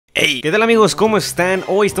Hey, ¿qué tal amigos? ¿Cómo están?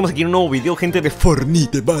 Hoy estamos aquí en un nuevo video, gente, de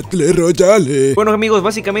Fortnite Battle Royale. Bueno amigos,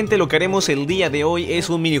 básicamente lo que haremos el día de hoy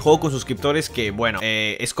es un minijuego con suscriptores que, bueno,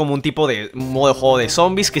 es como un tipo de modo de juego de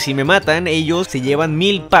zombies que si me matan, ellos se llevan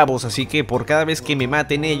 1000 pavos. Así que por cada vez que me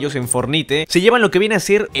maten ellos en Fortnite, se llevan lo que viene a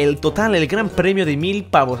ser el total, el gran premio de 1000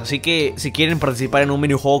 pavos. Así que si quieren participar en un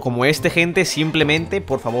minijuego como este, gente, simplemente,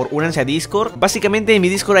 por favor, únanse a Discord. Básicamente en mi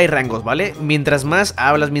Discord hay rangos, ¿vale? Mientras más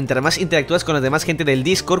hablas, mientras más interactúas con la demás gente del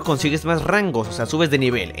Discord, consigues más rangos, o sea, subes de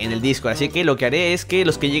nivel en el Discord. Así que lo que haré es que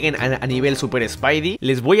los que lleguen a nivel Super Spidey,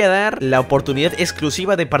 les voy a dar la oportunidad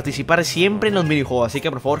exclusiva de participar siempre en los minijuegos. Así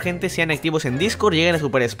que por favor, gente, sean activos en Discord, lleguen a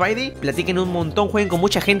Super Spidey, platiquen un montón, jueguen con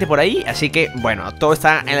mucha gente por ahí. Así que, bueno, todo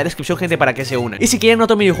está en la descripción, gente, para que se unan. Y si quieren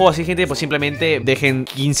otro minijuego así, gente, pues simplemente dejen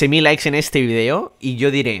 15.000 likes en este video y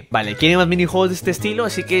yo diré, vale, ¿quieren más minijuegos de este estilo?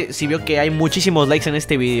 Así que si veo que hay muchísimos likes en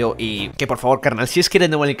este video y que por favor, carnal, si es que eres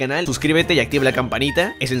nuevo en el canal, suscríbete y activa la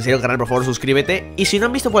campanita. Es en serio, carnal, por favor, suscríbete. Y si no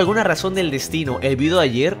han visto por alguna razón del destino el video de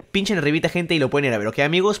ayer, pinchen arribita, gente, y lo pueden ir a ver, ¿ok,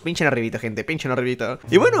 amigos? Pinchen arribita, gente, pinchen arribita.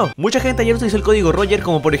 Y bueno, mucha gente ayer utilizó el código Roier,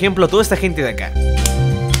 como por ejemplo toda esta gente de acá.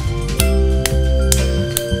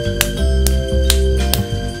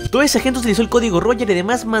 Toda esa gente utilizó el código Roier y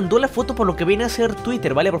además mandó la foto por lo que viene a ser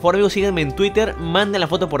Twitter, ¿vale? Por favor, amigos, síganme en Twitter, manden la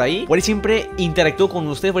foto por ahí. Por ahí siempre interactúo con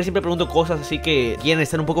ustedes, por ahí siempre pregunto cosas, así que quieren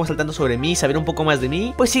estar un poco más saltando sobre mí, saber un poco más de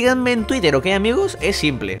mí, pues síganme en Twitter, ¿ok, amigos? Es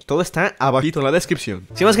simple, todo está abajito en la descripción.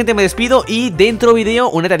 Sin más, gente, me despido y dentro video,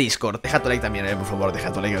 únete a Discord. Deja tu like también, por favor,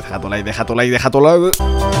 deja tu like, deja tu like, deja tu like, deja tu like.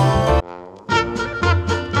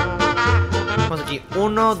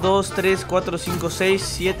 1, 2, 3, 4, 5, 6,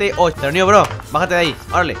 7, 8. Pero niño, bro, bájate de ahí,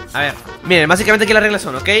 órale. A ver, miren, básicamente aquí las reglas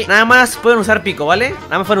son, ¿ok? Nada más pueden usar pico, ¿vale?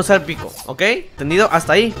 Nada más pueden usar pico, ¿ok? ¿Entendido?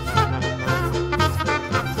 Hasta ahí.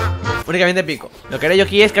 Únicamente pico. Lo que haré yo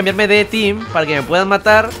aquí es cambiarme de team para que me puedan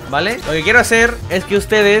matar, ¿vale? Lo que quiero hacer es que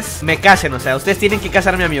ustedes me casen, o sea, ustedes tienen que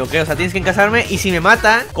casarme a mí, ¿ok? O sea, tienes que casarme y si me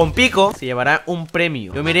matan con pico, se llevará un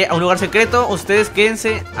premio. Yo me iré a un lugar secreto, ustedes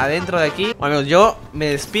quédense adentro de aquí. Bueno, amigos, yo me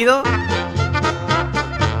despido.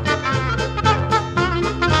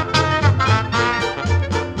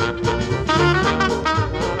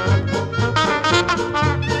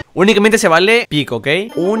 Únicamente se vale pico, ¿ok?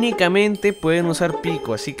 Únicamente pueden usar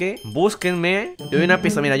pico, así que búsquenme. Yo doy una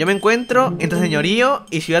pista, mira, yo me encuentro entre Señorío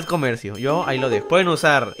y Ciudad Comercio. Yo ahí lo dejo. Pueden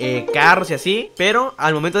usar carros y así, pero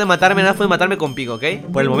al momento de matarme, nada pueden matarme con pico, ¿ok?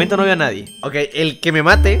 Por el momento no veo a nadie. Ok, el que me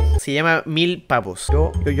mate se llama 1000 pavos.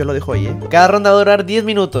 Yo lo dejo ahí, Cada ronda va a durar 10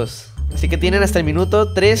 minutos. Así que tienen hasta el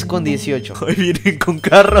minuto 3:18. Hoy vienen con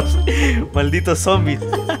carros. Malditos zombies.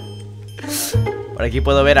 Por aquí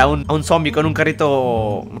puedo ver a un zombie con un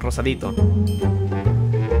carrito rosadito.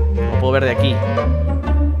 Lo puedo ver de aquí.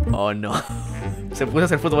 Oh no. Se puso a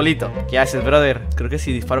hacer futbolito. ¿Qué haces, brother? Creo que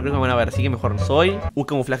si disparo creo que me van a ver. Así que mejor. Soy un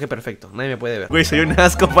camuflaje perfecto. Nadie me puede ver. Güey, soy un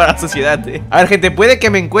asco para la sociedad, A ver, gente, puede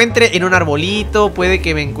que me encuentre en un arbolito. Puede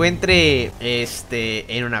que me encuentre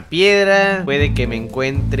en una piedra. Puede que me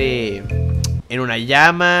encuentre en una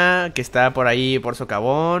llama que está por ahí por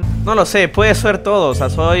socavón. No lo sé, puede ser todo. O sea,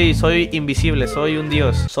 soy invisible, soy un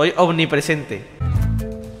dios. Soy omnipresente.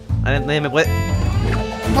 Nadie me puede...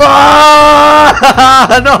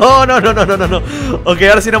 ¡Ah! No. Ok,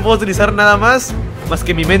 ahora sí no puedo utilizar nada más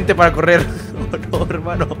que mi mente para correr. Oh, no,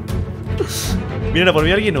 hermano. ¿Vienen a por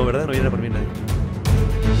mí alguien? No, ¿verdad? No vienen a por mí nadie.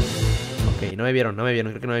 Ok, no me vieron,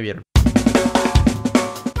 creo que no me vieron.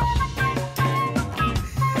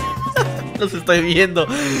 Los estoy viendo.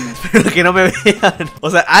 Espero que no me vean. O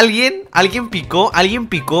sea, alguien picó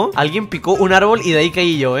un árbol y de ahí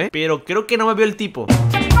caí yo, Pero creo que no me vio el tipo.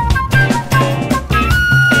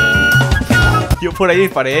 Yo por ahí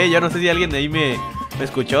disparé, yo no sé si alguien de ahí me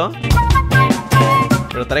escuchó.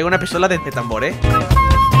 Pero traigo una pistola de tambor,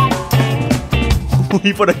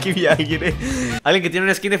 Uy, por aquí vi a alguien, Alguien que tiene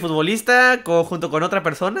una skin de futbolista junto con otra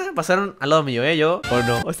persona. Pasaron al lado mío, yo. Oh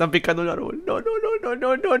no, están picando un árbol. No.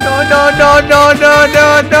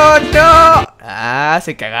 Ah,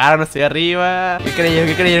 se cagaron, estoy arriba. ¿Qué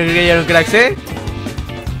creyeron, cracks,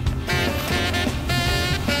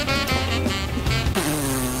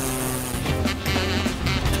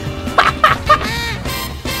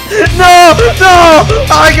 ¡No!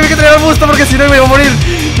 ¡Ay, que traer el busto porque si no me voy a morir!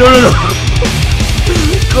 No.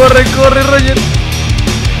 Corre, Roier.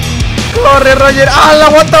 Corre, Roier. ¡Ah,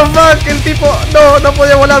 what the fuck! El tipo... No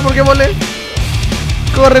podía volar porque volé.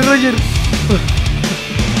 Corre, Roier.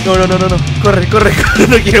 No. Corre.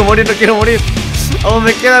 No quiero morir. Aún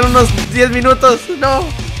me quedan unos 10 minutos. No,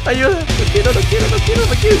 ayuda. No quiero,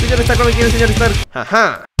 señor Stark, no me quiere, señor Stark.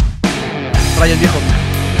 Ajá. Rayos,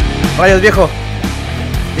 viejo.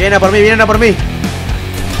 Vienen a por mí.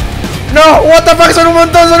 No, what the fuck, son un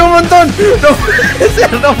montón, son un montón. No puede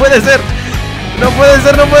ser, no puede ser. No puede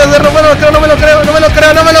ser, no puede ser, no me lo creo, no me lo creo, no me lo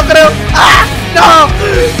creo, no me lo creo. ¡Ah! ¡No!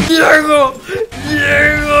 ¡Diego!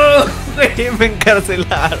 ¡Diego! Me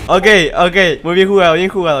encarcelaron. Ok, ok, muy bien jugado, bien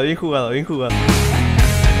jugado, bien jugado, bien jugado.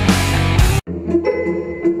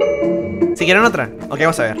 ¿Si quieren otra? Ok,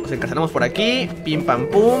 vamos a ver. Nos encarcelamos por aquí. Pim pam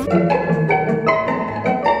pum.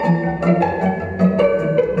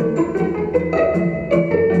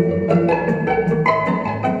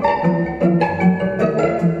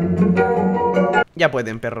 Ya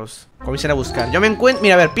pueden, perros. Comiencen a buscar. Yo me encuentro...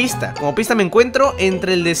 Mira, a ver, pista. Como pista me encuentro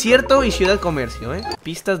entre el desierto y Ciudad Comercio,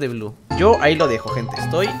 Pistas de Blue. Yo ahí lo dejo, gente.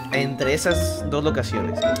 Estoy entre esas dos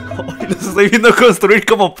locaciones. Los estoy viendo construir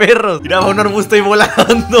como perros. Mira, un arbusto ahí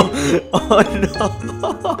volando. Oh,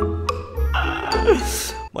 no.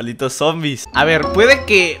 Malditos zombies. A ver, puede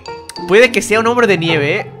que sea un hombre de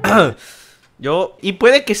nieve, y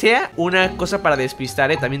puede que sea una cosa para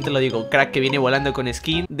despistar, también te lo digo. Crack que viene volando con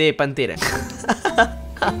skin de pantera.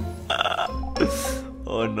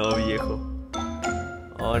 Oh no, viejo.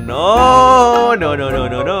 Oh no.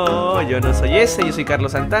 No. Yo no soy ese, yo soy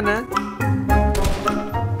Carlos Santana.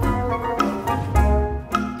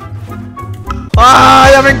 ¡Ah!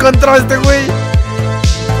 Ya me encontró este güey.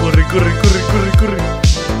 Corre.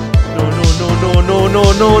 No.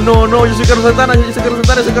 Yo soy Carlos Santana, yo soy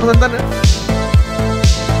Carlos Santana.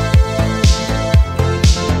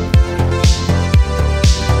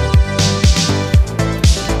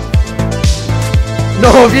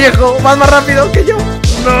 No, viejo, vas más rápido que yo.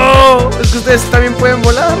 No, es que ustedes también pueden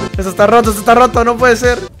volar. Esto está roto, no puede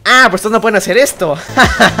ser. Ah, pues ustedes no pueden hacer esto.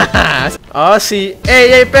 Oh, sí.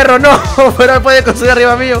 Ey, perro, no. Pero puede construir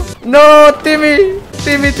arriba mío. No, Timmy.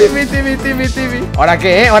 ¿Ahora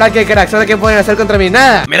qué, ¿Ahora qué, cracks? ¿Ahora qué pueden hacer contra mí?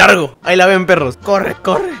 Nada. Me largo. Ahí la ven, perros. Corre.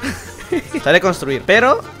 Sale a construir.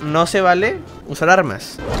 Pero no se vale usar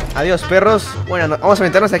armas. Adiós, perros. Bueno, vamos a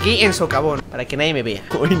meternos aquí en socavón para que nadie me vea.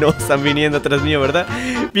 Uy, no, están viniendo atrás mío, ¿verdad?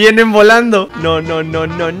 Vienen volando. No. Yo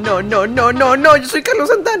soy Carlos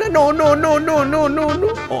Santana. No.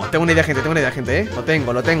 Oh, tengo una idea, gente, Lo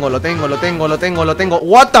tengo.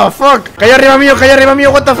 What the fuck. Cayó arriba mío,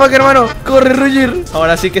 what the fuck, hermano. Corre, Roier.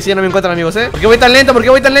 Ahora sí que sí, ya no me encuentran, amigos, ¿Por qué voy tan lento?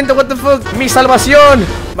 What the fuck. Mi salvación.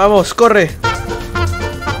 Vamos, corre.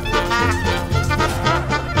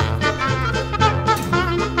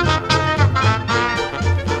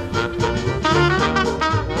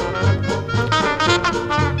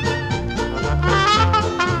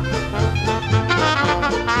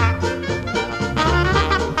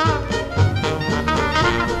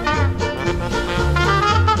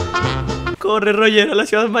 Corre, Roier, a la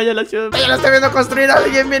ciudad maya, Lo estoy viendo construir,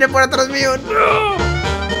 alguien viene por atrás mío. ¡No!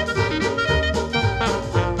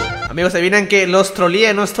 Amigos, adivinan que los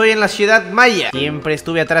troleé, no estoy en la ciudad maya. Siempre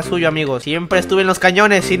estuve atrás suyo, amigos. Siempre estuve en los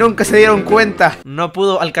cañones y nunca se dieron cuenta. No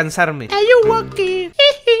pudo alcanzarme. Are you walking?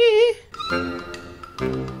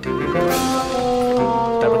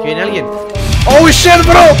 ¿Por qué viene alguien? ¡Oh shit,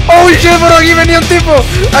 bro! Aquí venía un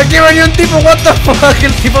tipo. What the fuck.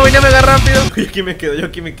 El tipo venía mega rápido. Yo aquí me quedo.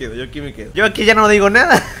 Yo aquí ya no digo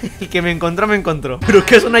nada. El que me encontró. ¿Pero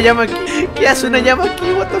qué hace una llama aquí?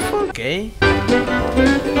 What the fuck. Ok.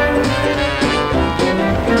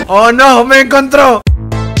 ¡Oh no! ¡Me encontró!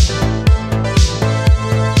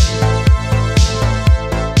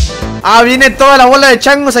 Ah, viene toda la bola de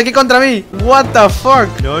changos aquí contra mí. What the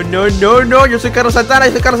fuck. No. Yo soy Carlos Santana.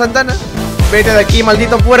 Vete de aquí,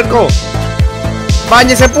 maldito puerco.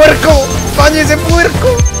 ¡Báñese, puerco!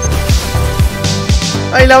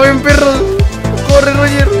 Ahí la ven, perros. Corre,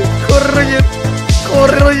 Roier.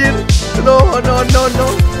 No. No,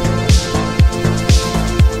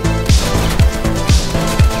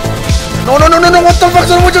 what the fuck,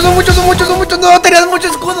 son muchos. No, tenías mucho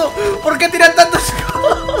escudo. ¿Por qué tiran tanto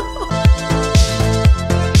escudo?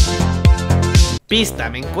 Pista,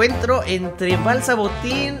 me encuentro entre Balsa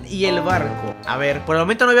Botín y el barco. A ver, por el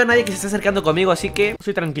momento no veo a nadie que se esté acercando conmigo, así que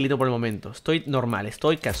estoy tranquilito por el momento. Estoy normal,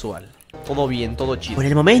 estoy casual. Todo bien, todo chido. Por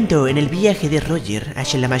el momento, en el viaje de Roier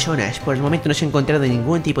hacia el Amazonas, por el momento no se ha encontrado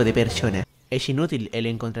ningún tipo de persona. Es inútil el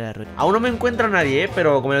encontrar a Roier. Aún no me encuentro a nadie,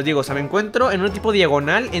 pero como les digo, o sea, me encuentro en un tipo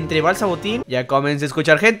diagonal entre Balsa Botín. Ya comencé a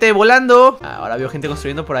escuchar gente volando. Ahora veo gente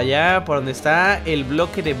construyendo por allá, por donde está el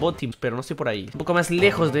bloque de Botim, pero no estoy por ahí. Un poco más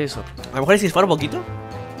lejos de eso. A lo mejor si disparo un poquito.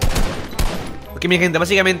 Ok, mi gente,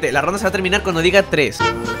 básicamente la ronda se va a terminar cuando diga 3.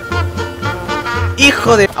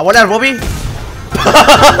 ¡Hijo de... ¡A volar, Bobby!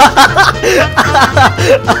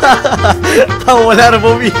 ¡A volar,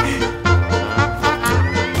 Bobby!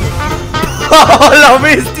 ¡Oh, la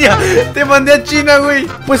bestia! Te mandé a China, güey.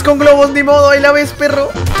 Pues con globos ni modo, ahí la ves, perro.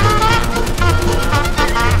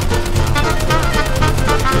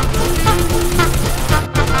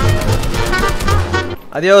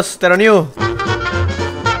 Adiós, Teroniu.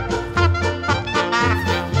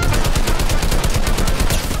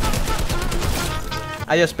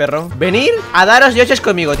 Adiós, perro. Venir a daros de hoches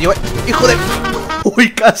conmigo, tío. Hijo de...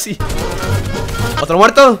 Uy, casi. ¿Otro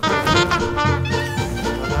muerto?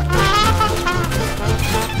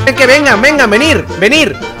 Que vengan, vengan, venir.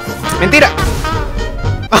 Mentira.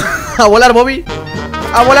 A volar, Bobby.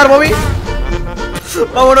 A volar, Bobby.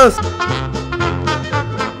 Vámonos.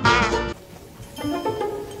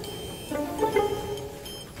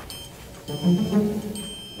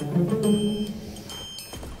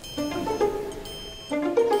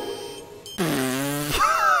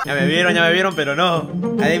 Ya me vieron, pero no.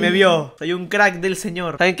 Nadie me vio. Soy un crack del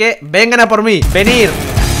señor. ¿Saben qué? Vengan a por mí. Venir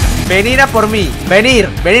a por mí. Venir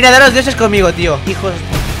a daros dioses conmigo, tío. Hijos.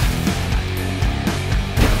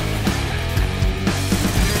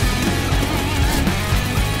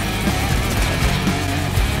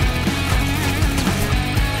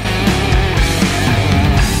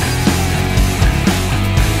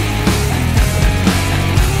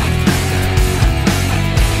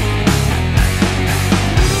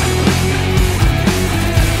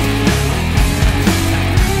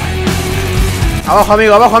 Abajo,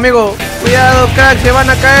 amigo. Cuidado, crack, se van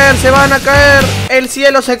a caer. El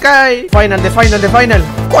cielo se cae. Final, de final.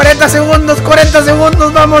 40 segundos,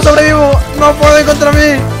 vamos, sobrevivo. No pueden contra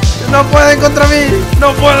mí. No pueden.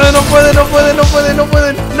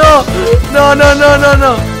 No.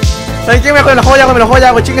 ¿Saben qué? Me lo juego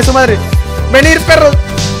ya, chingue su madre. Venir, perros.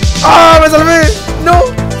 ¡Ah, me salvé! No.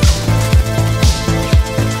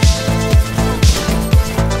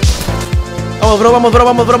 Vamos,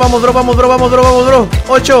 bro.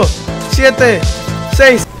 8, 7,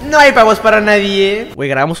 6. No hay pavos para nadie. Güey,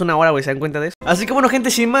 grabamos una hora, güey, ¿se dan cuenta de eso? Así que bueno,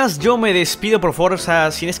 gente, sin más, yo me despido, por favor. O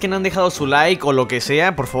sea, si es que no han dejado su like o lo que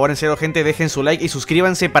sea, por favor, en serio, gente, dejen su like y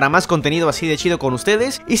suscríbanse para más contenido así de chido con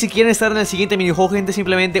ustedes. Y si quieren estar en el siguiente minijuego, gente,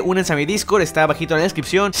 simplemente únanse a mi Discord, está abajito en la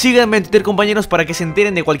descripción. Síganme en Twitter, compañeros, para que se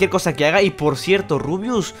enteren de cualquier cosa que haga. Y por cierto,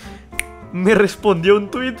 Rubius me respondió un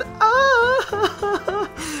tweet.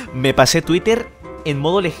 Me pasé Twitter en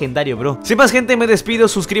modo legendario, bro. Sin más, gente, me despido.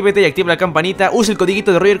 Suscríbete y activa la campanita. Usa el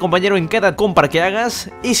codiguito de Roier, compañero, en cada compra que hagas.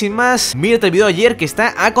 Y sin más, mírate el video de ayer que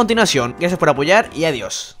está a continuación. Gracias por apoyar y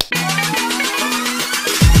adiós.